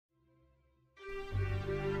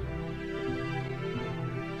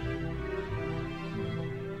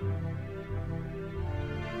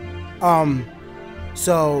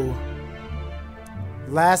So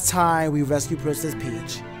last time we rescued Princess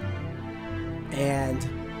Peach, and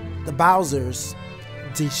the Bowsers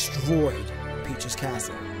destroyed Peach's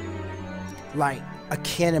castle. Like a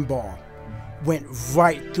cannonball went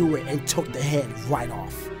right through it and took the head right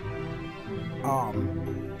off.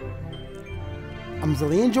 I'm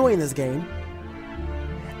really enjoying this game,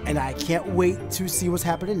 and I can't wait to see what's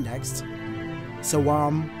happening next. So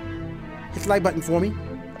hit the like button for me,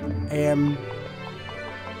 and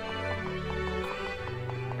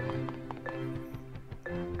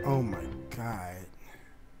oh my god,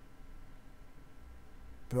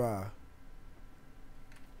 bruh,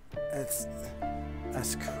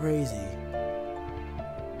 that's crazy.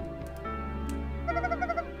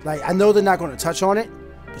 Like, I know they're not going to touch on it,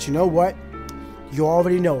 but you know what? You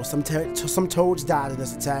already know some toads died in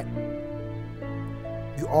this attack.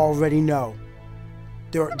 You already know.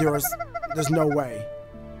 There's no way.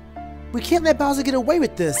 We can't let Bowser get away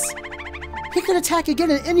with this. He could attack again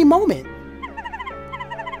at any moment.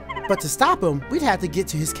 But to stop him, we'd have to get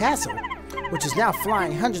to his castle, which is now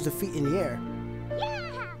flying hundreds of feet in the air.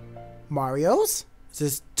 Yeah. Mario's? Is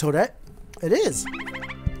this Toadette? It is.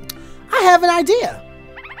 I have an idea.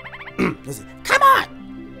 Listen, come on!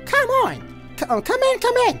 Come on!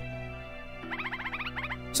 Come in!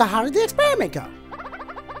 So how did the experiment go?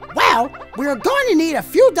 Well, we're going to need a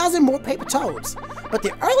few dozen more paper toads, but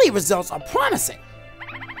the early results are promising.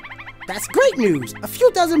 That's great news. A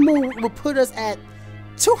few dozen more will put us at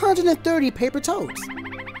 230 paper toads.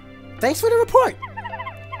 Thanks for the report.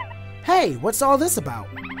 Hey, what's all this about?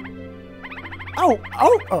 Oh,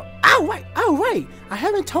 right. I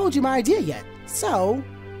haven't told you my idea yet. So,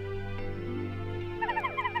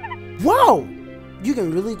 whoa! You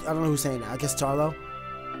can really, I don't know who's saying that. I guess Tarlo.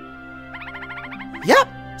 Yep.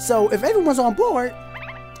 So if everyone's on board,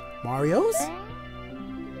 Mario's?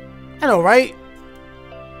 I know, right?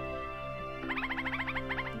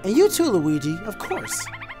 And you too, Luigi, of course.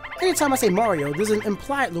 Anytime I say Mario, there's an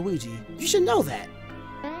implied Luigi. You should know that.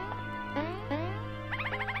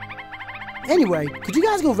 Anyway, could you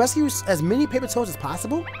guys go rescue as many paper toads as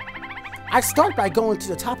possible? I'd start by going to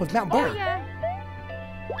the top of Mount Bird.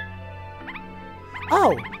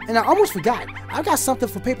 Oh, and I almost forgot. I've got something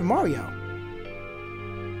for Paper Mario.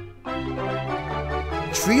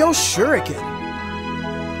 Trio Shuriken.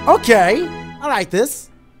 Okay, I like this.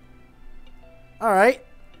 Alright.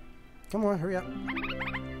 Come on, hurry up.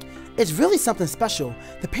 It's really something special.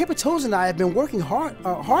 The Paper Toads and I have been working hard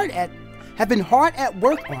at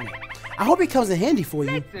work on it. I hope it comes in handy for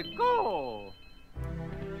you. Let's go.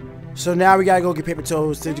 So now we gotta go get Paper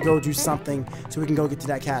Toads to go do something so we can go get to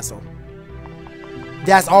that castle.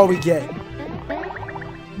 That's all we get.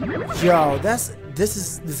 Yo, this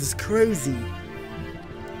is crazy.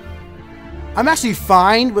 I'm actually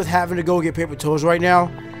fine with having to go get Paper Toads right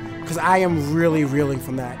now, because I am really reeling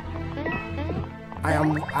from that.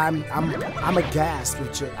 I'm aghast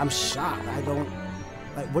with it. I'm shocked. I don't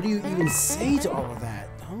like. What do you even say to all of that?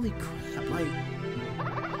 Holy crap! Like,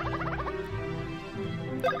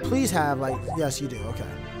 please have like. Yes, you do. Okay.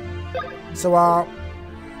 So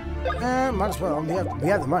might as well. We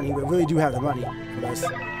have the money. We really do have the money for this.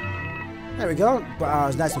 There we go.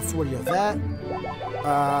 It's nice and 40 of that.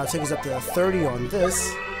 Take us up to 30 on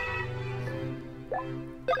this.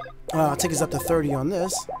 Take us up to 30 on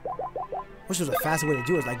this. Which was a faster way to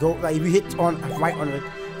do it. Like go, like if you hit on right on the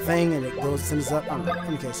thing and it goes sends us up. I don't know. In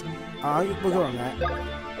any case, we're good on that.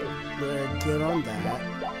 We're good on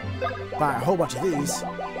that. Buy a whole bunch of these.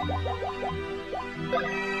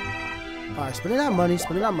 Alright, spending our money.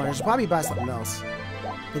 Should probably buy something else.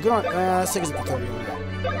 We're good on. Let's take us up to 30 on that.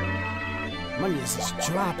 Money is just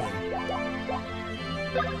dropping.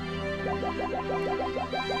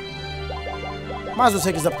 Might as well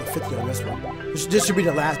take us up to 50 on this one. This should be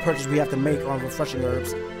the last purchase we have to make on refreshing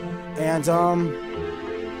herbs. And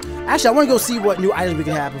actually, I want to go see what new items we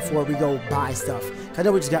can have before we go buy stuff. I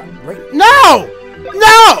know we just got No!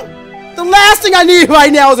 The last thing I need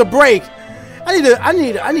right now is a break. I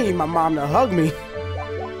need my mom to hug me.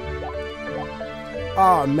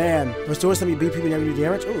 Oh man, restore some BP and never do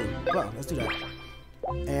damage. Ooh, well, let's do that.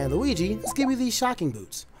 And Luigi, let's give me these shocking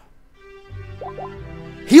boots.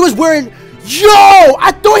 He was wearing. Yo!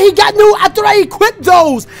 I thought he got new. I thought I equipped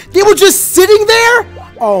those. They were just sitting there.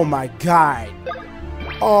 Oh my god.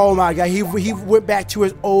 Oh my god. He went back to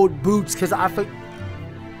his old boots because I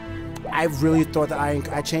really thought that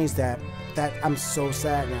I changed that. I'm so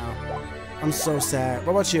sad now. I'm so sad.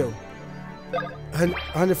 What about you?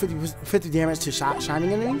 150 damage to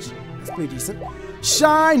shining enemies. That's pretty decent.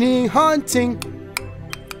 Shining hunting.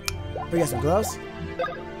 We got some gloves.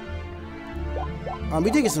 We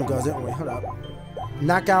did get some girls, didn't we? Hold up.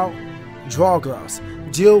 Knockout, draw girls.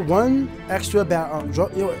 Deal one extra battle.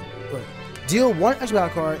 Deal one extra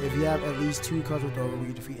battle card if you have at least 2 cards with over when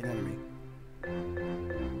you defeat an enemy.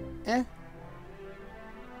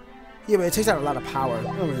 Yeah, but it takes out a lot of power. I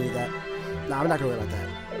don't really need that. Nah, I'm not gonna worry about that.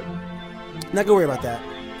 Not gonna worry about that.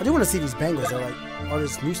 I do want to see these bangles though, like all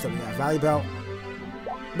this new stuff we got. Valley Belt.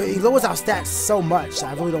 But he lowers our stats so much, so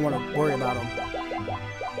I really don't want to worry about him.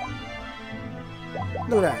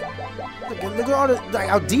 Look at that. Look at all the, like,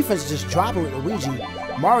 our defense is just dropping with Luigi.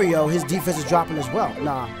 Mario, his defense is dropping as well.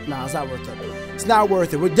 Nah, it's not worth it. It's not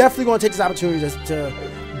worth it. We're definitely going to take this opportunity to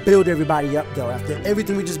build everybody up, though. After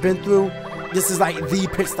everything we just been through, this is like the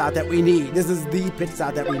pit stop that we need. This is the pit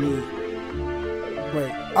stop that we need.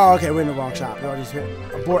 Wait. Oh, okay, we're in the wrong shop. We already hit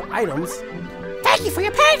abort items. Thank you for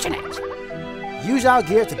your patronage. Use our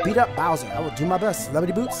gear to beat up Bowser. I will do my best.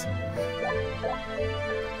 Celebrity boots.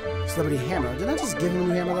 Celebrity hammer. Did I just give him a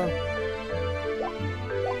new hammer, though?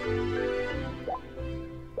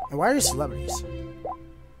 And why are these celebrities?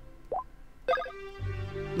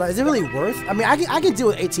 Like, is it really worth? I mean, I can deal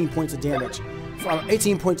with 18 points of damage.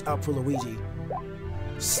 18 points up for Luigi.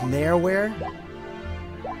 Snareware.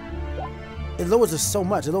 It lowers us so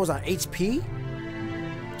much. It lowers our HP.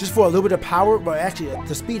 Just for a little bit of power, but actually,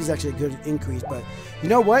 the speed is actually a good increase. But you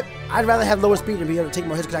know what? I'd rather have lower speed and be able to take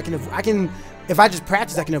more hits because I can. If I just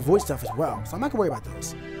practice, I can avoid stuff as well. So I'm not gonna worry about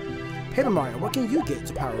those. Paper Mario, what can you get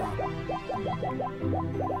to power up?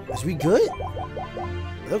 Is we good?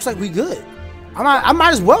 It looks like we good. I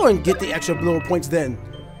might as well and get the extra little points then,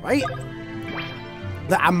 right?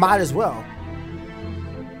 I might as well.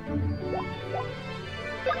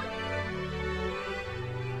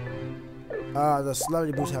 The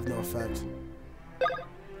celebrity boosts have no effect.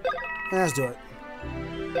 Let's do it.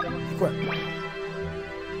 Equip.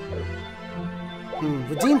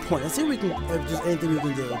 Redeem point. Let's see if we can. If there's anything we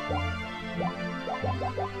can do.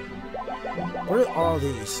 What are all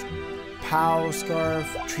these? Pow, scarf,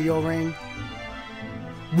 trio ring.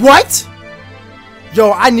 What?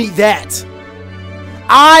 Yo, I need that.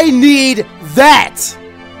 I need that.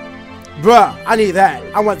 Bruh, I need that.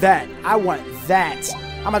 I want that. I want that.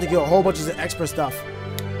 I'm about to get a whole bunch of extra stuff.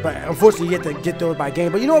 But unfortunately, you have to get those by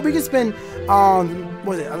game. But you know what? We can spend a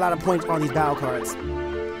lot of points on these battle cards.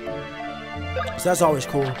 So that's always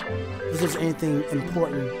cool. If there's anything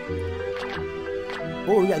important.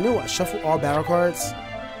 Oh, we got new one. Shuffle all battle cards.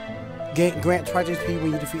 Grant twice HP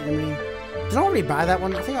when you defeat an enemy. Did I already buy that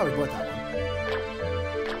one? I think I already bought that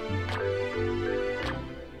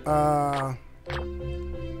one.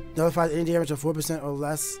 Notifies any damage of 4% or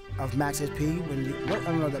less of max HP when you. What? I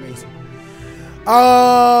don't know what that means.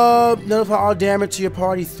 Notify all damage to your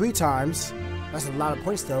party 3 times. That's a lot of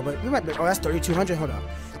points though, but we might be. Oh, that's 3,200. Hold on.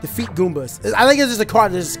 Defeat Goombas. I think it's just a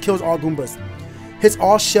card that just kills all Goombas. Hits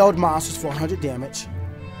all shelled monsters for 100 damage.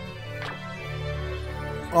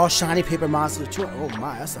 All shiny paper monsters. Oh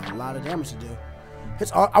my, that's a lot of damage to do.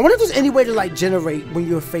 Hits all. I wonder if there's any way to like generate when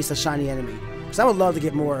you face a shiny enemy. Because I would love to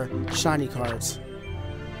get more shiny cards.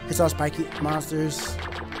 Hits all spiky monsters.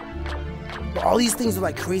 But all these things are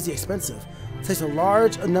like crazy expensive. Takes a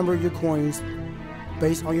large number of your coins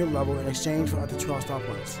based on your level in exchange for up to 12 star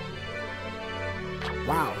points.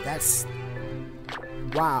 Wow, that's.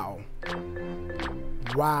 Wow.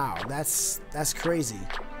 Wow, that's crazy.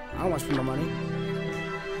 I don't want to spend my money.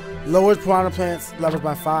 Lowers piranha plants levels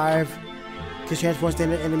by 5. Can transform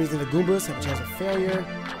standard enemies into Goombas. Have a chance of failure.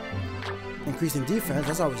 Increasing defense.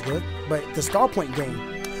 That's always good. But the star point gain.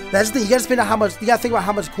 That's the thing. You gotta spend out how much. You gotta think about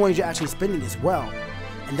how much coins you're actually spending as well.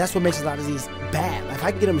 And that's what makes a lot of these bad. Like if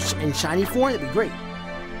I can get them in shiny form, it'd be great.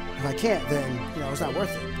 If I can't, then it's not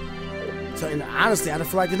worth it. So and honestly, I don't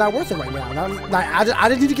feel like they're not worth it right now. I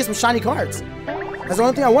just need to get some shiny cards. That's the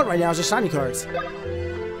only thing I want right now is just shiny cards.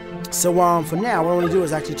 So for now, what I want to do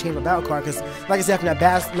is actually change my battle card because, like I said,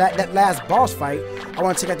 after that last boss fight, I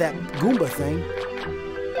want to take out that Goomba thing,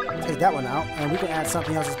 take that one out, and we can add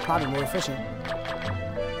something else that's probably more efficient.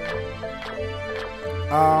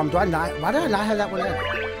 Why did I not have that one added?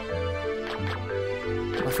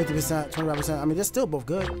 50%, 25%. I mean, they're still both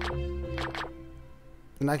good.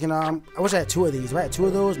 And I can I wish I had 2 of these. If I had 2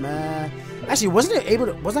 of those, man. Actually, wasn't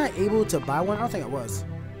I able to buy one? I don't think I was.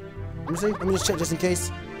 Let me see. Let me just check just in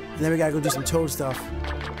case. And then we gotta go do some Toad stuff.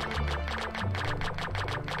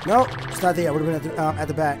 Nope, it's not there. I would have been at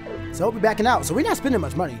the back. So we'll be backing out. So we're not spending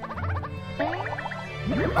much money.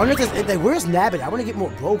 I wonder if where's Nabbit? I want to get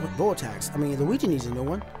more bow attacks. I mean, Luigi needs a new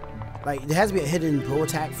one. Like, there has to be a hidden bow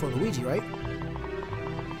attack for Luigi, right?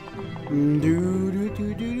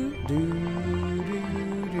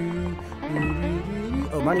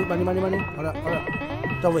 Oh, money. Hold up.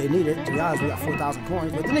 Don't really need it. To be honest, we got 4,000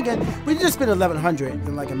 coins. But then again, we just spent 1,100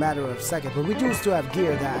 in like a matter of seconds. But we do still have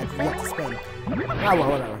gear that we have to spend. Ah, well,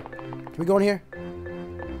 whatever. Can we go in here?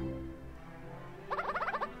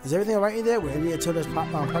 Is everything alright in there? We're in there until there's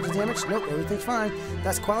punch damage? Nope, everything's fine.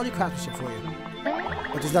 That's quality craftsmanship for you.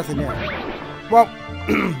 But there's nothing there. Well,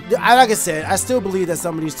 like I said, I still believe that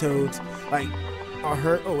some of these toads, like, are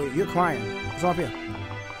hurt. Oh, wait, you're crying. What's wrong here?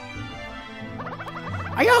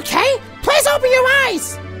 Are you okay? Please open your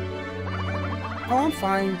eyes! Oh, I'm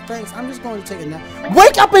fine. Thanks. I'm just going to take a nap.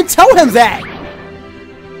 Wake up and tell him that!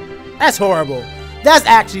 That's horrible. That's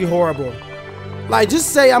actually horrible. Like, just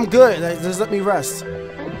say I'm good. Like, just let me rest.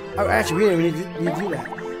 Oh, actually, we didn't even need to do that.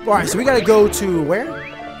 Alright, so we gotta go to where?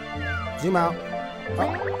 Zoom out.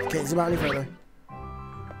 Oh, can't zoom out any further.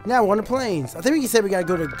 Now we're on the plains. I think we said we gotta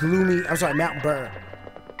go to Mount Burr.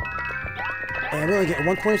 And we only get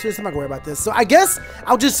 1 coin to this. I'm not gonna worry about this. So I guess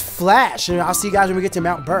I'll just flash and I'll see you guys when we get to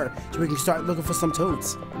Mount Burr. So we can start looking for some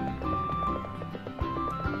toads.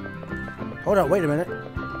 Hold up, wait a minute.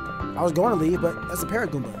 I was going to leave, but that's a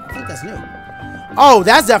Paragoomba. I think that's new. Oh,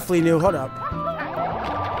 that's definitely new. Hold up.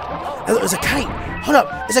 It's a kite. Hold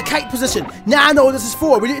up. It's a kite position. Now I know what this is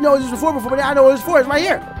for. We didn't know this was before, but now I know what it's for. It's right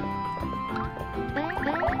here.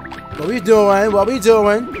 What we doing? What we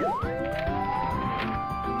doing?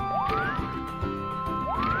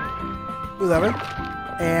 11.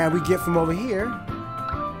 And we get from over here.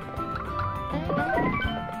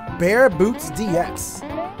 Bear Boots DX.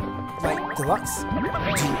 Like Deluxe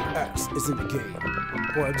DX is in the game.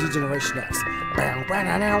 Or Degeneration X.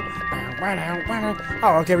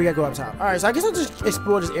 Oh, okay, we gotta go up top. Alright, so I guess I'll just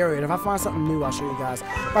explore this area, and if I find something new, I'll show you guys.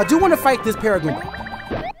 But I do want to fight this Paragoomba.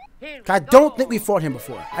 I don't think we fought him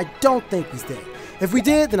before. I don't think he's dead. If we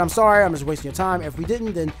did, then I'm sorry, I'm just wasting your time. If we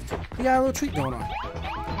didn't, then we got a little treat going on.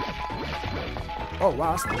 Oh,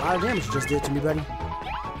 wow, that's a lot of damage you just did to me, buddy.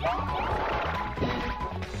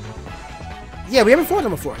 Yeah, we haven't fought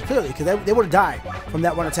them before, clearly, because they would have died from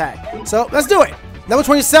that one attack. So, let's do it! Level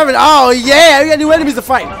 27. Oh, yeah, we got new enemies to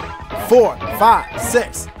fight. 4, 5,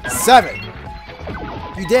 6, 7.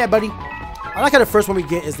 You dead, buddy. I like how the first one we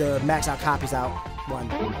get is the max out copies out one.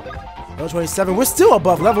 Level 27. We're still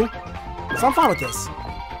above level, so I'm fine with this.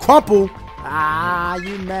 Crumple. Ah,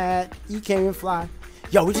 you mad. You can't even fly.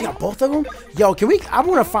 Yo, we just got both of them? Yo, can we... I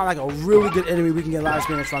want to find, like, a really good enemy we can get a lot of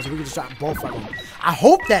experience from, so we can just drop both of them. I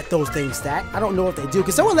hope that those things stack. I don't know if they do.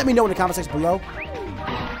 Can someone let me know in the comment section below?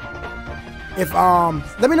 If,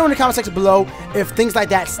 let me know in the comment section below if things like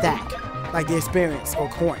that stack. Like the experience or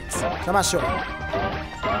coins. I'm not sure.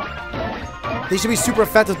 They should be super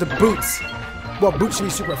effective, the boots. Well, boots should be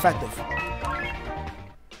super effective.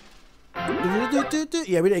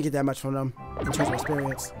 Yeah, we didn't get that much from them in terms of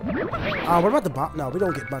experience. What about the bomb? No, we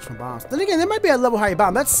don't get much from bombs. Then again, there might be a level higher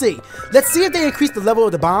bomb. Let's see. Let's see if they increase the level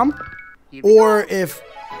of the bomb or if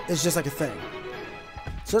it's just like a thing.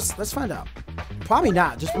 So let's find out. Probably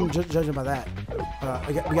not, just from judging by that.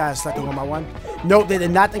 We gotta select them one by one. Nope, they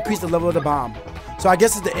did not increase the level of the bomb. So I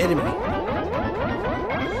guess it's the enemy.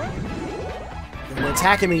 They're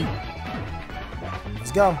attacking me.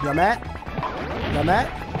 Let's go. Y'all mad? Y'all mad?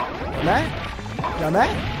 Y'all mad? Y'all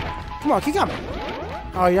mad? Come on, keep coming.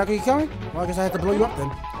 Oh, you're not gonna keep coming? Well, I guess I have to blow you up then.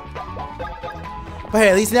 But hey,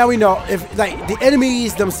 at least now we know if like the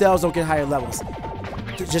enemies themselves don't get higher levels.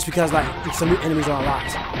 Just because like some new enemies are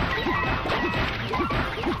unlocked.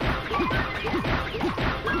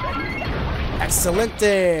 Excellent.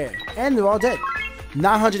 And they're all dead.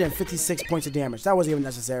 956 points of damage. That wasn't even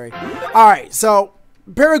necessary. Alright, so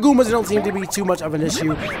Paragoombas don't seem to be too much of an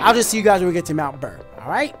issue. I'll just see you guys when we get to Mount Burr.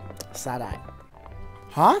 Alright? Side-eye.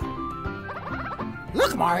 Huh?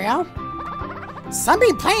 Look, Mario.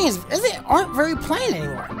 Sunbeam Plains aren't very plain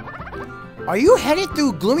anymore. Are you headed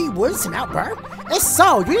through gloomy woods to Mount Burr? If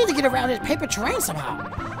so, you need to get around this paper terrain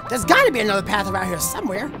somehow. There's got to be another path around here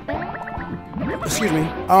somewhere. Excuse me.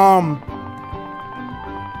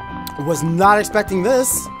 Was not expecting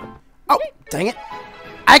this. Oh, dang it.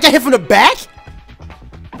 I got hit from the back?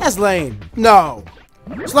 That's lame. No.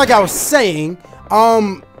 So like I was saying,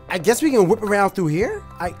 I guess we can whip around through here?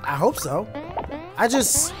 I hope so. I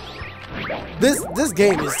just... This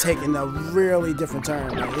game is taking a really different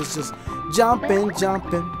turn. Like, it's just jumping. Is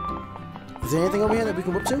there anything over here that we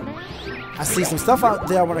can whip to? I see some stuff out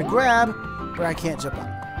there I want to grab, but I can't jump up.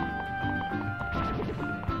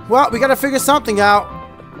 Well, we gotta figure something out.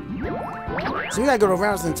 So we gotta go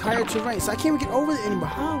around this entire terrain. So I can't even get over there anymore.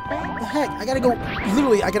 How the heck? I gotta go,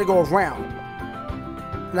 literally, I gotta go around.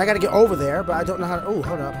 And I gotta get over there, but I don't know how to, oh,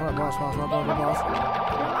 hold up, pause.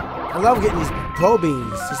 I love getting these pro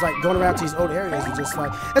beans, just like going around to these old areas and just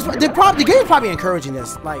like the game's probably encouraging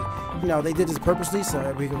this. Like, you know, they did this purposely so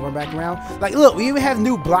that we can run back around. Like, look, we even have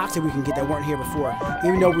new blocks that we can get that weren't here before,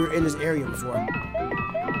 even though we were in this area before.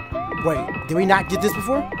 Wait, did we not get this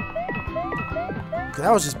before? Cause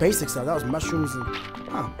that was just basic stuff. That was mushrooms and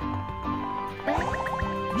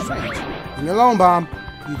strange. Leave me alone, Bomb.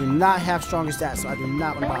 You do not have stronger stats, so I do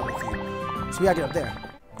not want to bother with you. So we gotta get up there.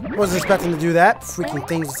 Wasn't expecting to do that. Freaking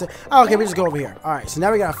things. Oh, okay, we just go over here. All right, so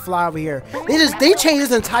now we gotta fly over here. They changed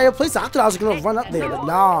this entire place. I thought I was gonna run up there, but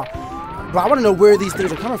nah. But I want to know where these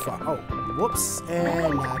things are coming from. Oh, whoops!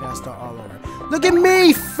 And now I gotta start all over. Look at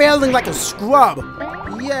me failing like a scrub.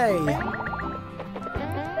 Yay!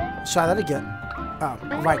 Let's try that again. Oh,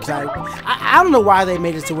 right. Cause I don't know why they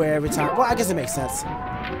made it to where every time. Well, I guess it makes sense.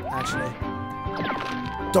 Actually,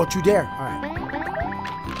 don't you dare! All right.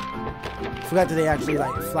 Forgot that they actually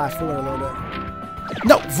like fly forward a little bit.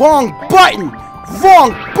 No, wrong button!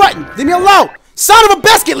 Wrong button! Leave me alone! Son of a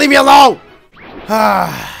biscuit, leave me alone!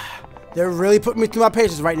 They're really putting me through my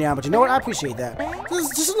paces right now, but you know what? I appreciate that.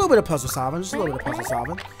 Just a little bit of puzzle solving. Just a little bit of puzzle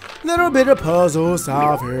solving. Little bit of puzzle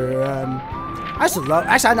solving. I just love.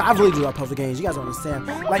 Actually, I really do love puzzle games. You guys don't understand.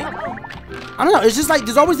 Like, I don't know. It's just like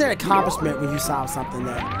there's always that accomplishment when you solve something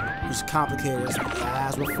that is complicated. It's like,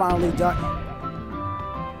 yes, we're finally done.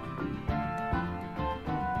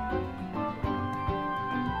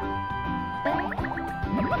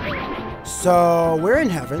 So we're in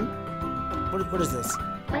heaven. What is this?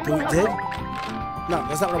 Can we dig? No,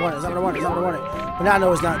 that's not what I wanted. That's not what I wanted. That's not what I wanted. But now I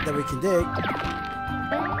know it's not that we can dig.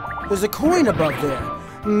 There's a coin above there.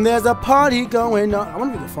 And there's a party going on. I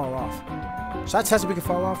wonder if we can fall off. Should I test if we can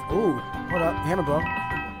fall off? Ooh, hold up, hammer blow.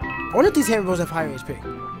 I wonder if these hammer blows have higher HP.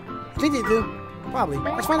 I think they do. Probably.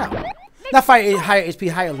 Let's find out. Not higher HP,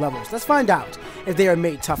 higher levels. Let's find out if they are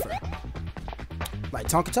made tougher. Like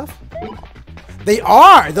Tonka Tough? They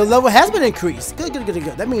are! The level has been increased. Good, good, good,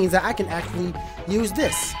 good. That means that I can actually use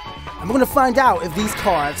this. I'm going to find out if these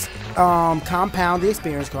cards compound the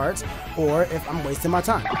experience cards or if I'm wasting my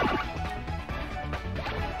time.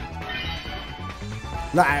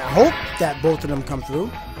 Now, I hope that both of them come through.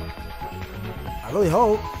 I really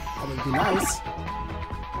hope. That would be nice.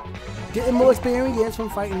 Getting more experience from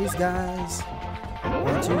fighting these guys.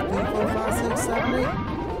 1, 2, 3, 4, 5, 6, 7, 8.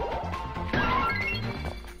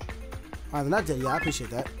 Alright, they're not dead yet. I appreciate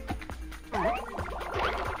that.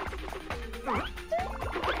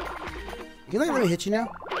 Can you let me hit you now?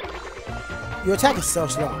 Your attack is so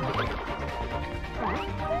slow.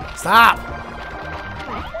 Stop!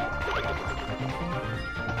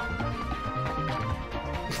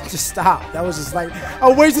 Just stop. That was just like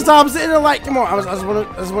a waste of time sitting there like, come on, I just wanna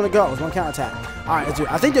go. I just wanna counterattack. Alright, let's do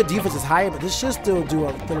it. I think their defense is higher, but this should still do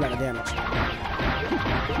a good amount of damage.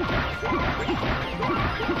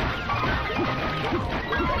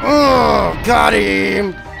 Oh, got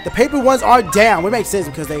him! The paper ones are down, which makes sense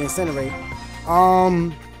because they incinerate.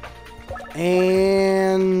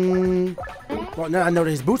 And well, now I know that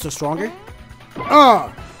his boots are stronger.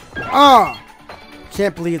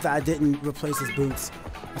 Can't believe that I didn't replace his boots.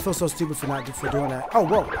 I feel so stupid for doing that. Oh,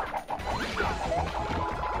 whoa!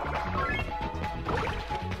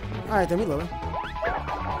 All right, then we lower.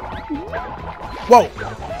 Whoa!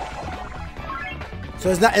 So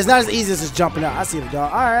it's not as easy as just jumping out. I see the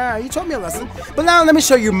dog. All right, you taught me a lesson. But now let me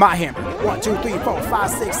show you my hammer. 1, 2, 3, 4, 5,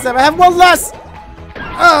 6, 7. I have one less.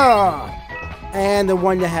 And the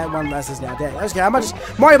one that had one less is now dead. Okay,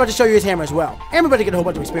 Mario about to show you his hammer as well. And we're about to get a whole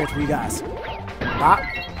bunch of experience from you guys. Bop.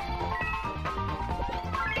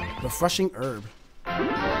 Refreshing herb.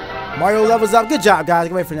 Mario levels up. Good job, guys.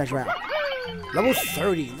 Get ready for the next round. Level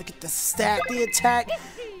 30. Look at the stat, the attack.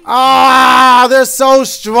 They're so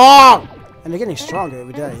strong. And they're getting stronger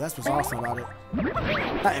every day. That's what's awesome about it.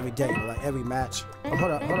 Not every day, but like every match. Oh,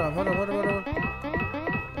 hold up.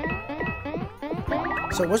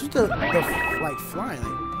 So what's with the like flying?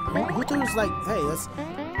 Like, who thought like, hey,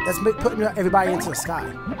 that's putting everybody into the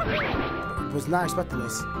sky? Was not expecting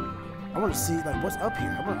this. I want to see like what's up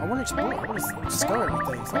here. I want to explore. I want to discover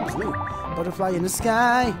everything. Something's new. Butterfly in the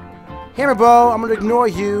sky. Hammer bow. I'm gonna ignore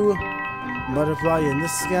you. Butterfly in the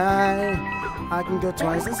sky. I can go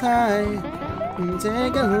twice as high.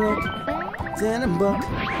 Take a look. In a book.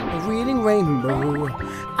 Reading rainbow.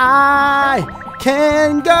 I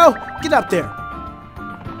can go. Get up there.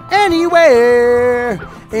 Anywhere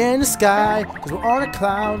in the sky, because we're on a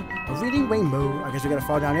cloud, reading rainbow. I guess we gotta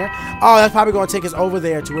fall down here. Oh, that's probably gonna take us over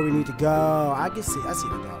there to where we need to go. I see the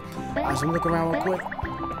dog. Alright, so let me look around real quick.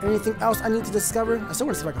 Anything else I need to discover? I still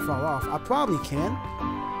want to see if I can fall off. I probably can,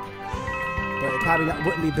 but it probably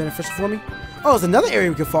wouldn't be beneficial for me. Oh, there's another area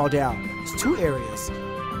we can fall down. It's 2 areas.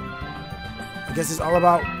 I guess it's all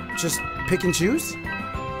about just pick and choose.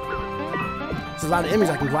 There's a lot of enemies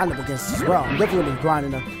I can grind up against as well. I'm definitely going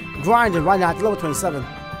to be grinding right now at level 27.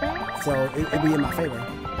 So it'll be in my favor.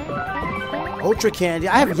 Ultra candy.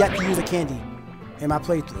 I have yet to use a candy in my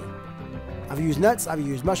playthrough. I've used nuts, I've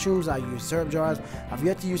used mushrooms, I've used syrup jars. I've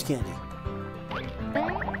yet to use candy.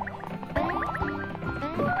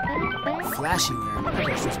 Flashy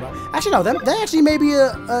wear. Actually, no, that actually may be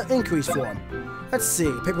a increase for him. Let's see.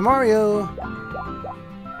 Paper Mario.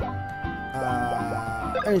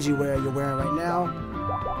 Energy wear you're wearing right now.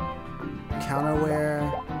 Counter wear.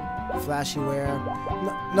 Flashy wear.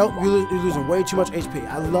 No, you're losing way too much HP.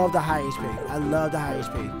 I love the high HP. I love the high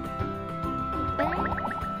HP.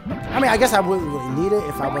 I mean, I guess I wouldn't really need it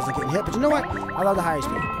if I wasn't getting hit, but you know what? I love the high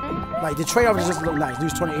HP. Like, the trade-off is just look nice.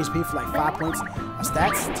 Lose 20 HP for like 5 points of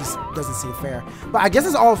stats just doesn't seem fair. But I guess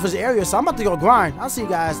it's all for this area, so I'm about to go grind. I'll see you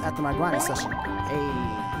guys after my grinding session. Hey,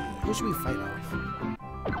 who should we fight off?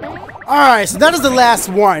 Alright, so that is the last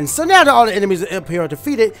one. So now that all the enemies up here are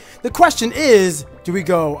defeated, the question is, do we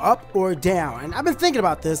go up or down? And I've been thinking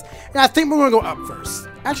about this, and I think we're going to go up first.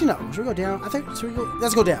 Actually, no. Should we go down? I think, should we go?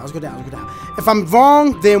 Let's go down. Let's go down. Let's go down. If I'm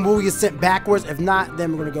wrong, then we'll get sent backwards. If not,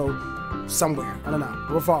 then we're going to go somewhere. I don't know.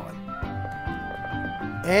 We're falling.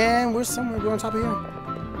 And we're somewhere. We're on top of here.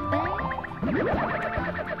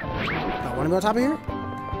 I want to go on top of here?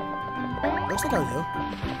 Looks like I do.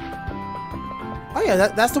 Oh yeah,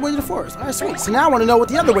 that's the way to the forest. Alright, sweet. So now I want to know what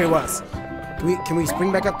the other way was. Can we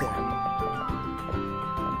spring back up there?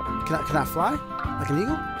 Can I fly? Like an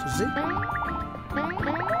eagle? Did you see?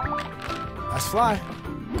 Let's fly.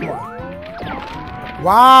 Come on.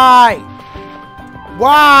 Why?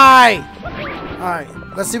 Why? Alright,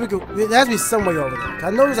 let's see if we can. There has to be some way over there.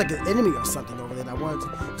 I know there's like an enemy or something over there that I wanted to.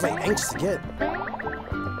 I was like anxious to get.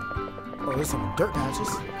 Oh, there's some dirt patches.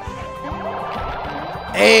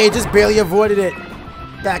 Hey, just barely avoided it.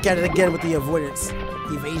 Back at it again with the avoidance.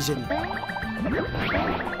 Evasion.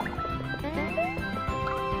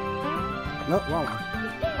 Nope, wrong one.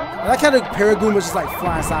 I like how the Paragoon was just like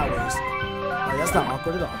flying sideways. Like, that's not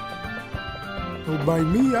awkward at all. Don't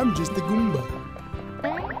mind me, I'm just a Goomba.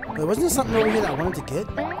 Wait, wasn't there something over here that I wanted to get?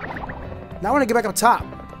 Now I want to get back up top. I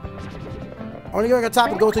want to get back up top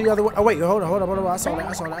and go to the other way. Oh wait, hold on. I saw that.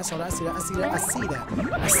 I see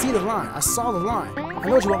the line. I saw the line. I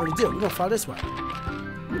know what you want me to do. We're gonna follow this way.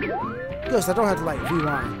 Good, so I don't have to like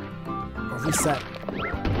rewind or reset.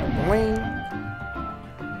 Boing.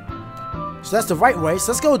 So that's the right way.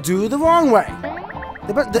 So let's go do the wrong way.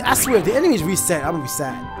 I swear, if the enemies reset, I'm gonna be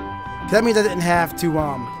sad. That means I didn't have to.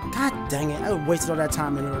 God dang it! I wasted all that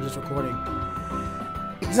time in the middle of this recording.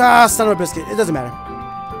 Ah, son of a biscuit. It doesn't matter.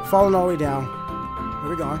 Falling all the way down. Where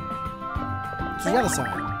are we going? To the other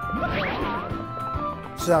side.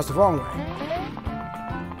 So that was the wrong way.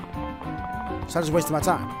 So I just wasted my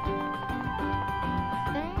time.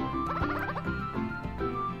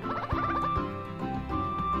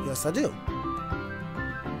 Yes, I do.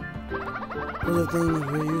 Other thing is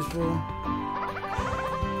really useful.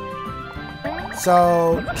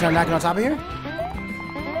 So, can I knock it on top of here?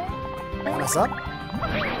 Mess up?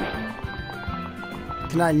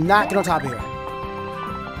 Can I not get on top of here?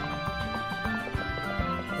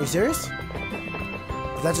 Are you serious?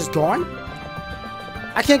 Is that just gone?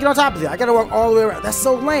 I can't get on top of it. I gotta walk all the way around. That's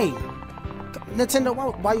so lame. Nintendo,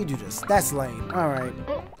 why you do this? That's lame. Alright.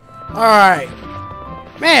 Alright.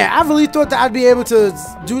 Man, I really thought that I'd be able to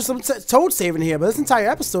do some toad saving here, but this entire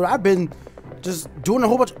episode, I've been just doing a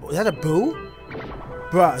whole bunch. Is that a boo?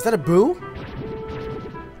 Bruh, is that a boo?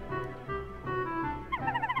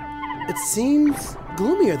 It seems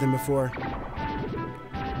gloomier than before.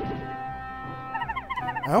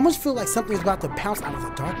 I almost feel like something's about to pounce out of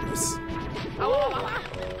the darkness.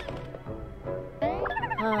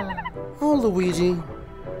 Oh, Luigi.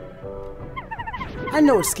 I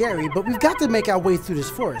know it's scary, but we've got to make our way through this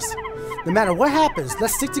forest. No matter what happens,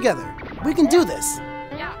 let's stick together. We can do this.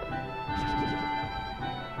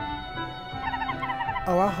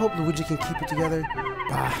 Oh, I hope Luigi can keep it together.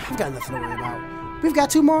 I've got nothing to worry about. We've got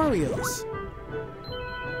 2 Marios.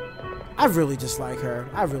 I really dislike her.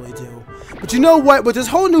 I really do. But you know what? With this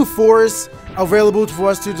whole new forest available for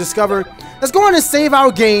us to discover, let's go on and save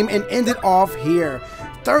our game and end it off here.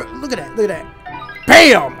 Look at that. Look at that.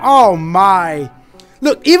 Bam! Oh my.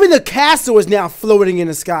 Look, even the castle is now floating in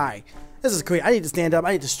the sky. This is great. I need to stand up.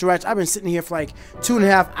 I need to stretch. I've been sitting here for like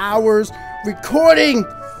 2.5 hours recording.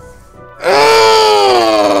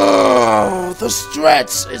 Oh, the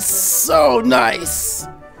stretch is so nice.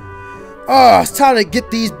 Oh, it's time to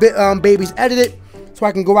get these babies edited so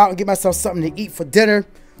I can go out and get myself something to eat for dinner.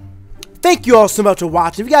 Thank you all so much for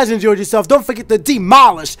watching. If you guys enjoyed yourself, don't forget to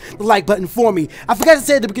demolish the like button for me. I forgot to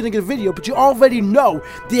say at the beginning of the video, but you already know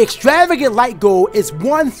the extravagant like goal is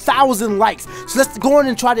 1,000 likes. So let's go on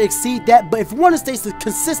and try to exceed that. But if you want to stay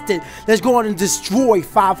consistent, let's go on and destroy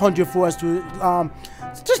 500 for us to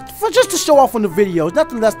just to show off on the videos.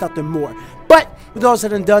 Nothing less, nothing more. But with all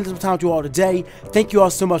said and done, this is time to you all today. Thank you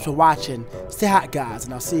all so much for watching. Stay hot, guys,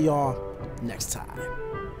 and I'll see y'all next time.